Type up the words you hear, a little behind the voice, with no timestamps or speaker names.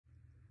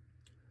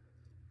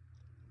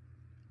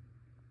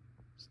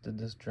Just did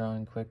this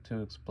drawing quick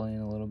to explain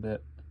a little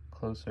bit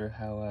closer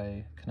how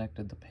I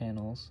connected the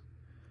panels.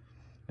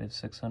 We have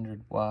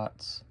 600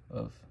 watts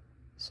of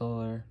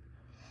solar,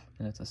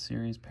 and it's a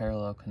series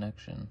parallel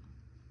connection.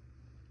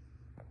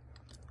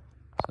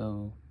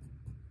 So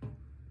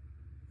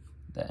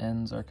the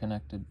ends are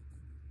connected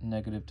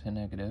negative to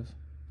negative,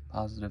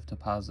 positive to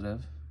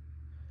positive.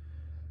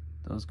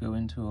 Those go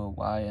into a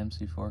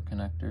YMC4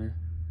 connector,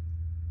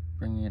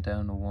 bringing it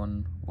down to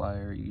 1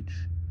 wire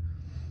each.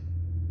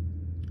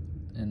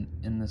 And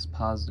in this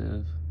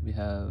positive, we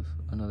have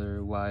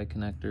another Y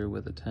connector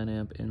with a 10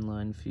 amp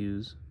inline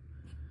fuse.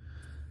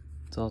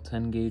 It's all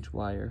 10 gauge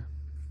wire.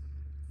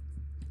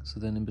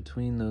 So then in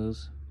between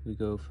those, we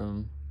go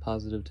from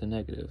positive to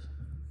negative,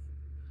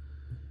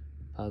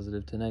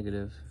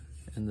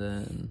 and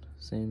then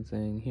same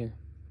thing here.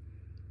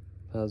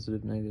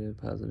 Positive, negative,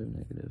 positive,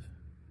 negative.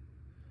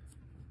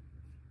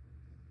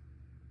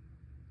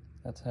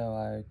 That's how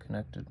I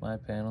connected my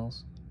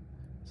panels,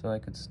 so I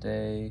could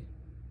stay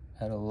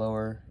at a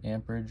lower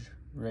amperage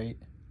rate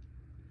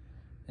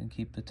and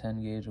keep the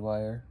 10 gauge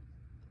wire.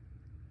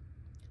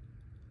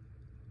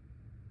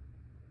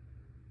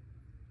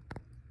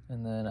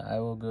 And then I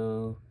will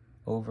go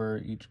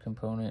over each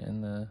component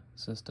in the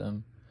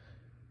system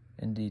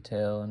in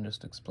detail and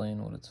just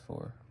explain what it's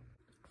for.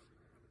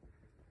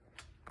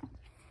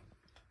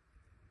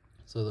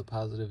 So the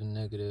positive and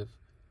negative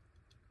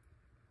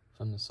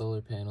from the solar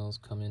panels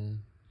come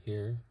in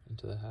here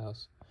into the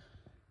house,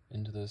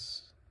 into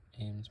this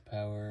Ames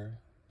Power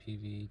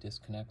PV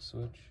disconnect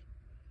switch.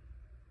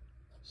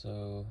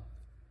 So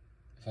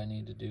if I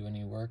need to do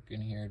any work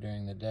in here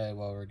during the day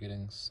while we're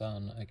getting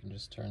sun, I can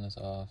just turn this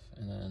off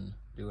and then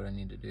do what I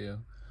need to do.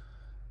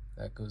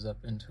 That goes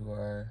up into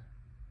our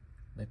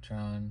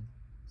Victron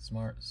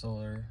Smart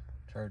Solar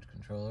Charge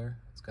Controller.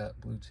 It's got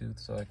Bluetooth,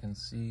 so I can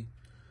see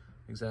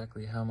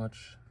exactly how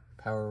much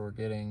power we're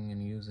getting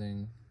and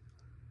using.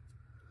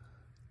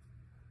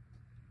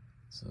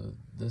 So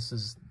this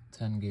is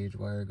 10 gauge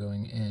wire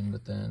going in,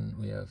 but then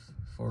we have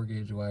 4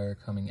 gauge wire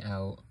coming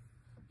out.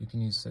 You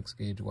can use 6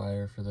 gauge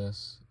wire for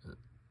this.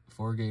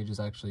 4 gauge is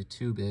actually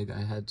too big.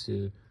 I had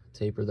to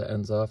taper the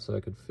ends off so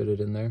I could fit it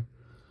in there,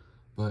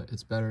 but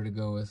it's better to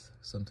go with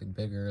something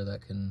bigger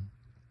that can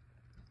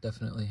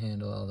definitely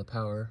handle all the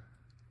power.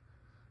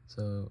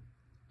 So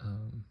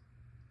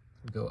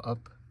we go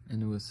up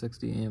into a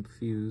 60 amp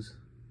fuse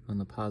on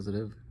the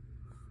positive.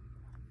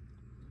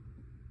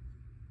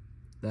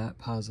 That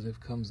positive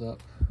comes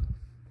up,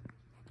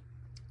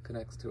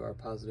 connects to our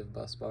positive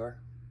bus bar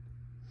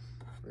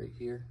right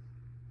here,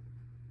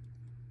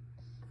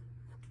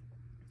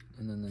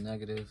 and then the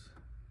negative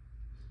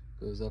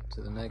goes up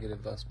to the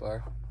negative bus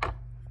bar right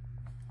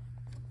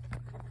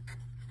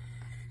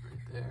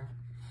there.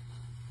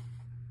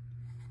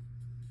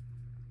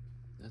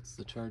 That's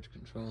the charge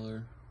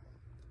controller,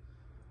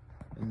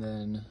 and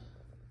then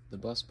the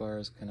bus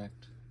bars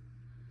connect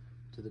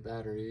to the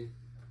battery.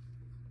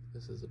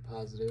 This is a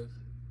positive.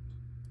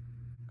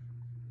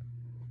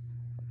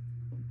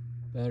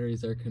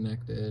 Batteries are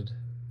connected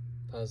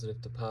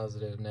positive to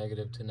positive,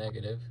 negative to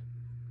negative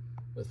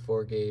with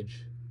 4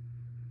 gauge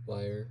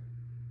wire.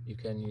 You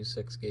can use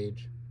 6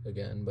 gauge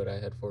again, but I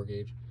had 4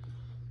 gauge.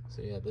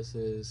 So yeah, this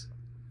is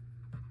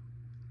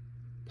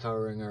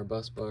powering our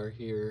bus bar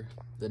here.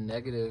 The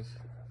negative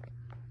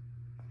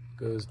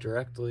goes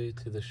directly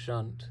to the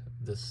shunt,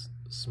 this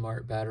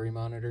smart battery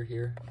monitor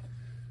here.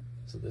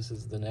 So this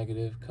is the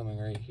negative coming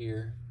right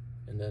here,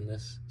 and then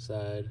this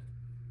side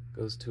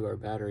goes to our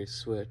battery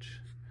switch,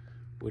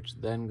 which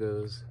then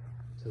goes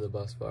to the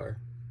bus bar.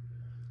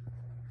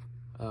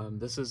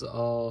 This is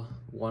all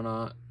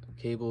 1/0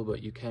 cable,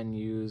 but you can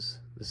use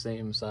the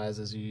same size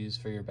as you use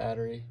for your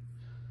battery.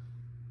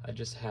 I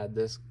just had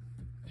this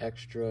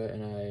extra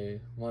and I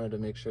wanted to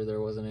make sure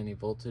there wasn't any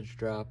voltage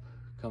drop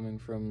coming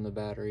from the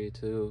battery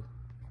to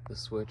the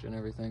switch and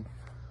everything.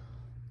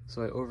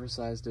 So I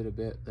oversized it a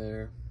bit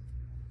there.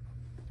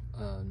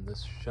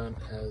 This shunt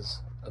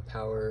has a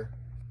power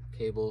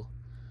cable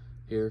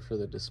here for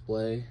the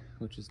display,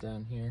 which is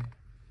down here.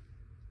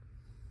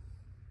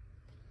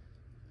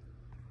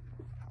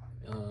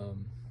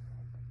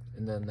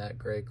 And then that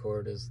gray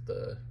cord is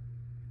the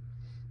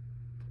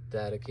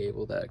data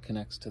cable that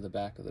connects to the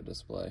back of the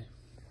display.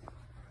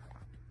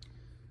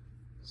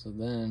 So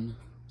then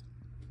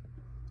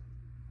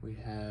we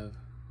have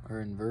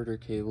our inverter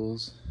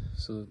cables.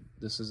 So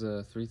this is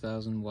a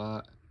 3000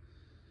 watt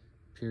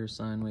pure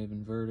sine wave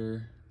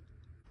inverter.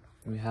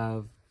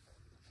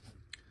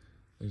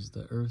 There's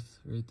the earth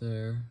right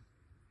there,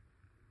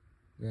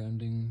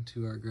 grounding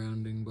to our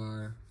grounding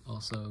bar.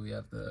 Also, we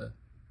have the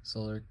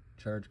solar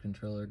charge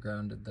controller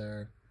grounded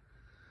there.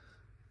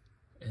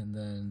 And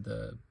then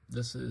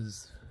this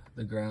is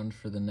the ground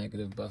for the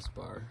negative bus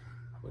bar,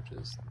 which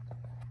is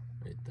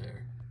right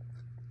there.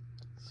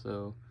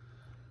 So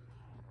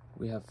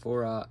we have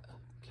 4/0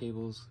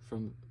 cables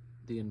from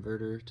the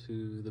inverter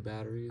to the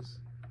batteries.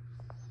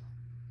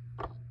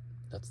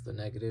 That's the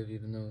negative,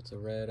 even though it's a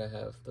red. I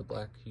have the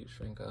black heat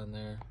shrink on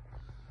there.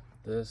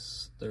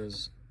 There's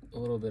a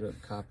little bit of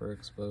copper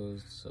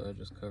exposed, so I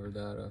just covered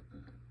that up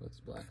with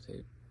black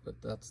tape. But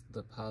that's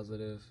the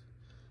positive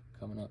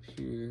coming up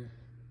here,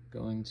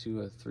 going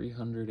to a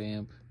 300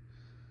 amp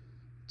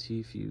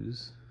T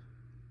fuse.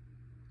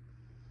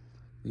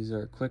 These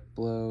are quick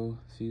blow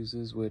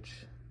fuses, which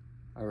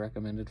are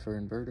recommended for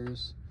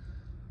inverters.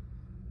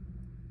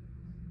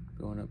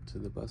 Going up to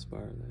the bus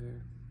bar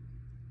there.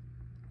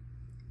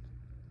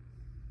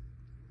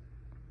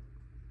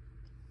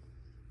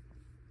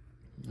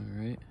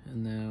 Alright,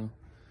 and now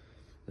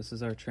this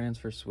is our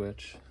transfer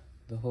switch.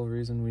 The whole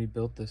reason we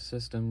built this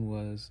system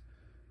was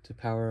to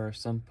power our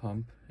sump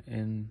pump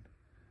in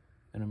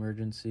an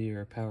emergency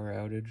or a power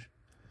outage.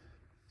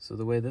 So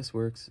the way this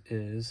works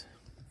is,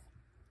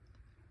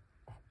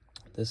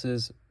 this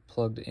is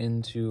plugged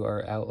into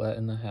our outlet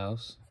in the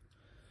house,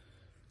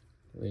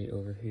 right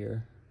over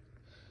here.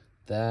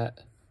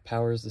 That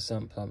powers the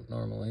sump pump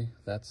normally.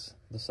 That's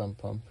the sump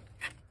pump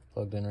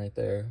plugged in right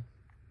there,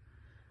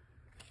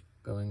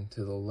 going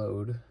to the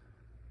load.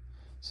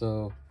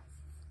 So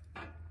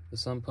the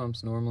sump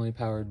pump's normally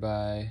powered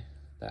by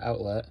the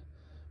outlet,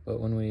 but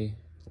when we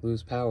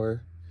lose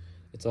power,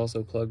 it's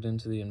also plugged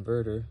into the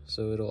inverter,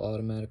 so it'll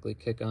automatically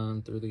kick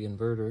on through the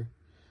inverter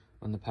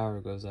when the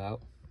power goes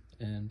out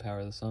and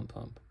power the sump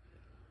pump.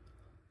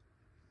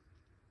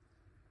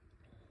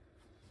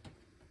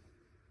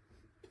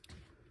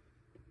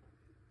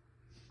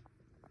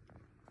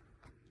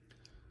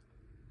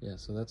 Yeah,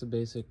 so that's a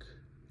basic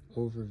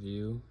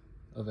overview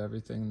of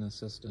everything in the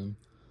system.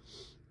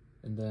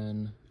 And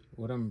then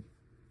what I'm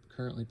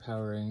currently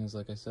powering is,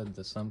 like I said,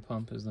 the sump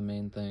pump is the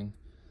main thing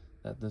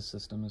that this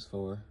system is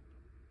for.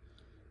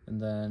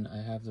 And then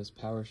I have this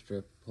power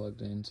strip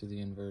plugged into the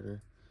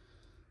inverter,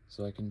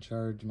 so I can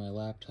charge my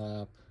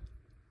laptop.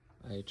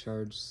 I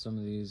charge some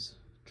of these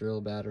drill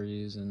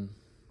batteries and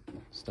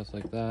stuff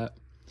like that.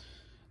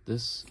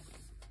 This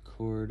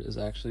cord is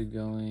actually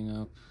going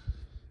up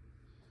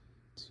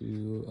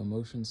to a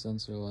motion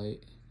sensor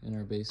light in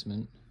our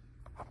basement.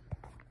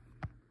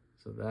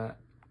 So that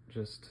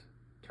just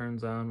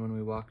turns on when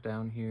we walk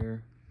down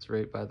here. It's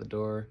right by the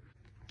door.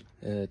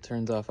 It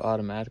turns off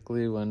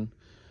automatically when,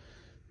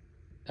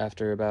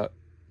 after about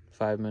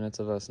 5 minutes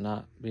of us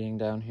not being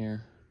down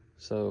here.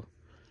 So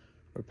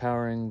we're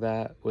powering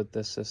that with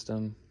this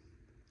system,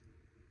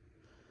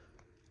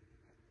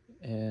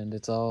 and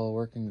it's all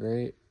working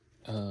great.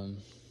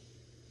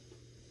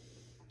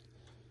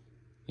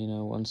 You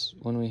know,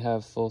 when we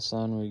have full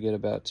sun, we get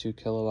about 2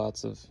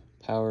 kilowatts of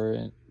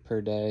power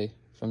per day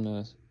from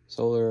the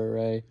solar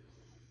array,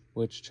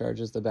 which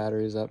charges the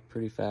batteries up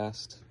pretty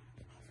fast,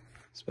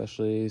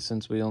 especially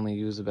since we only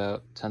use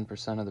about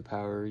 10% of the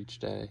power each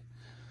day.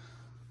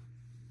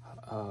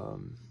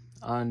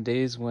 On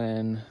days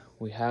when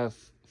we have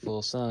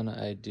full sun,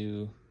 I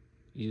do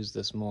use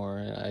this more.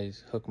 I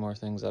hook more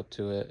things up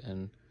to it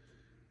and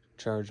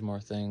charge more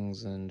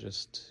things and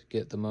just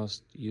get the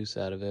most use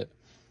out of it.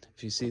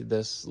 If you see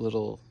this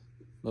little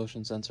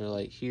motion sensor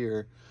light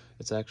here,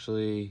 it's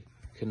actually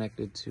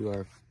connected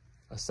to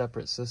a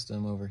separate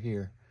system over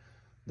here.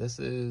 This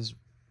is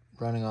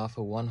running off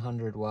a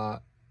 100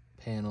 watt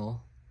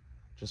panel,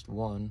 just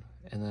one,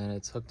 and then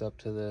it's hooked up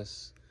to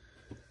this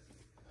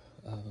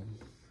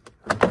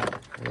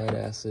lead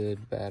acid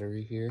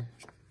battery here.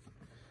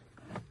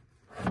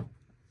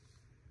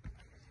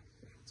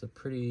 It's a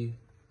pretty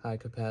high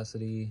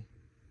capacity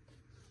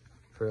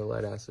for a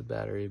lead acid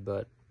battery,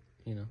 but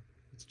you know,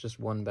 it's just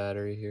one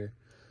battery here.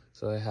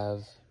 So I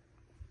have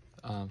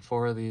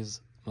 4 of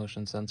these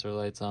motion sensor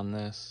lights on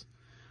this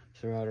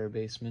throughout our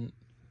basement.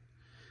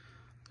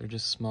 They're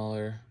just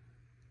smaller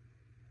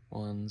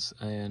ones,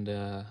 and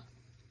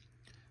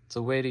it's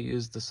a way to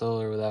use the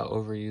solar without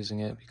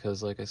overusing it,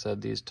 because like I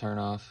said, these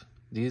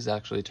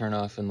actually turn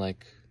off in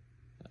like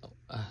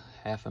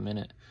half a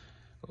minute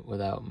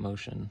without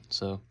motion.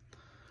 So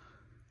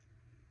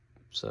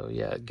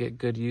yeah, get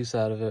good use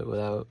out of it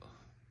without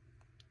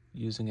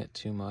using it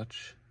too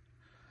much.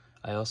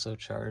 I also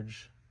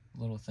charge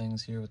little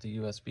things here with the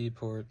USB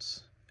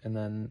ports, and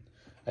then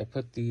I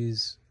put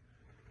these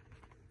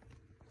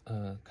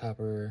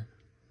copper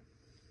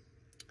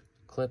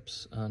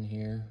clips on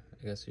here,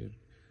 I guess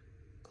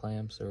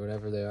clamps or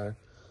whatever they are,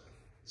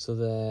 so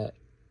that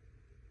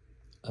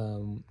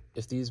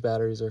if these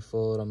batteries are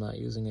full and I'm not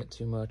using it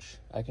too much,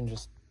 I can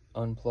just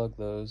unplug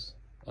those,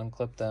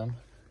 unclip them,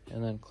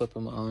 and then clip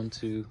them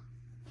onto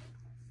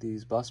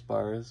these bus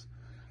bars.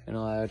 And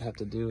all I would have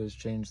to do is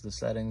change the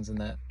settings in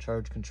that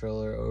charge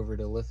controller over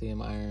to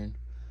lithium iron,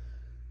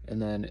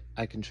 and then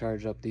I can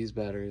charge up these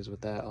batteries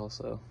with that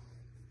also,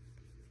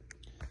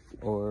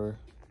 or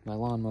my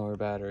lawnmower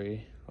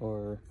battery,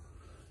 or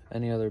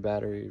any other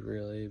battery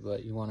really,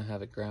 but you want to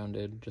have it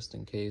grounded just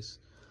in case.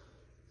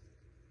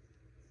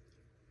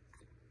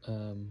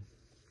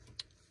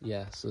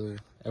 Yeah, so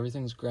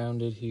everything's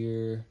grounded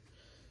here.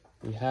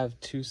 We have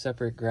 2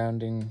 separate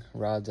grounding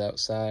rods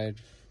outside,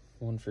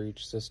 one for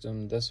each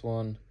system. This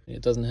one,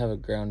 it doesn't have a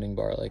grounding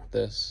bar like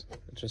this.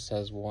 It just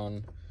has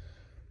one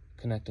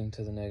connecting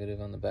to the negative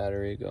on the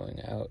battery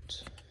going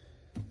out.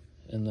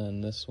 And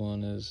then this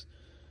one is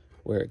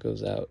where it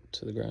goes out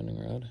to the grounding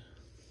rod.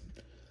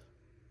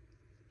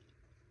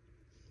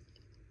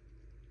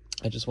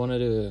 I just wanted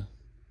to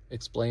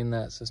explain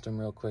that system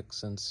real quick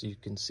since you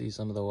can see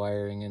some of the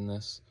wiring in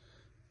this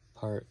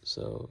part,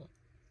 so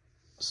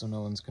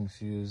no one's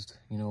confused,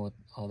 you know what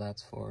all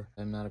that's for.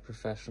 I'm not a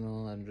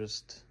professional, I'm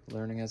just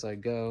learning as I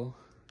go,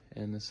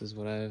 and this is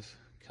what I've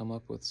come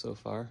up with so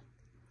far.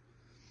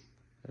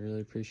 I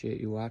really appreciate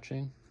you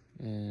watching,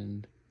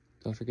 and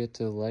don't forget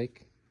to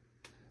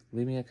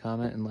leave me a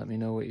comment and let me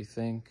know what you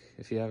think.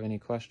 If you have any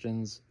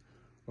questions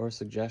or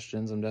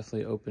suggestions, I'm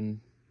definitely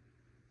open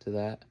to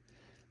that.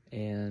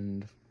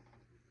 And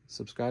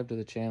subscribe to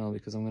the channel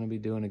because I'm going to be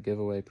doing a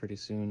giveaway pretty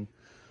soon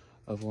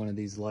of one of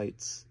these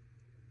lights.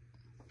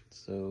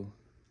 So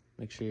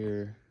make sure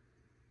you're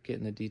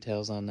getting the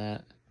details on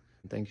that.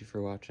 Thank you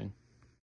for watching.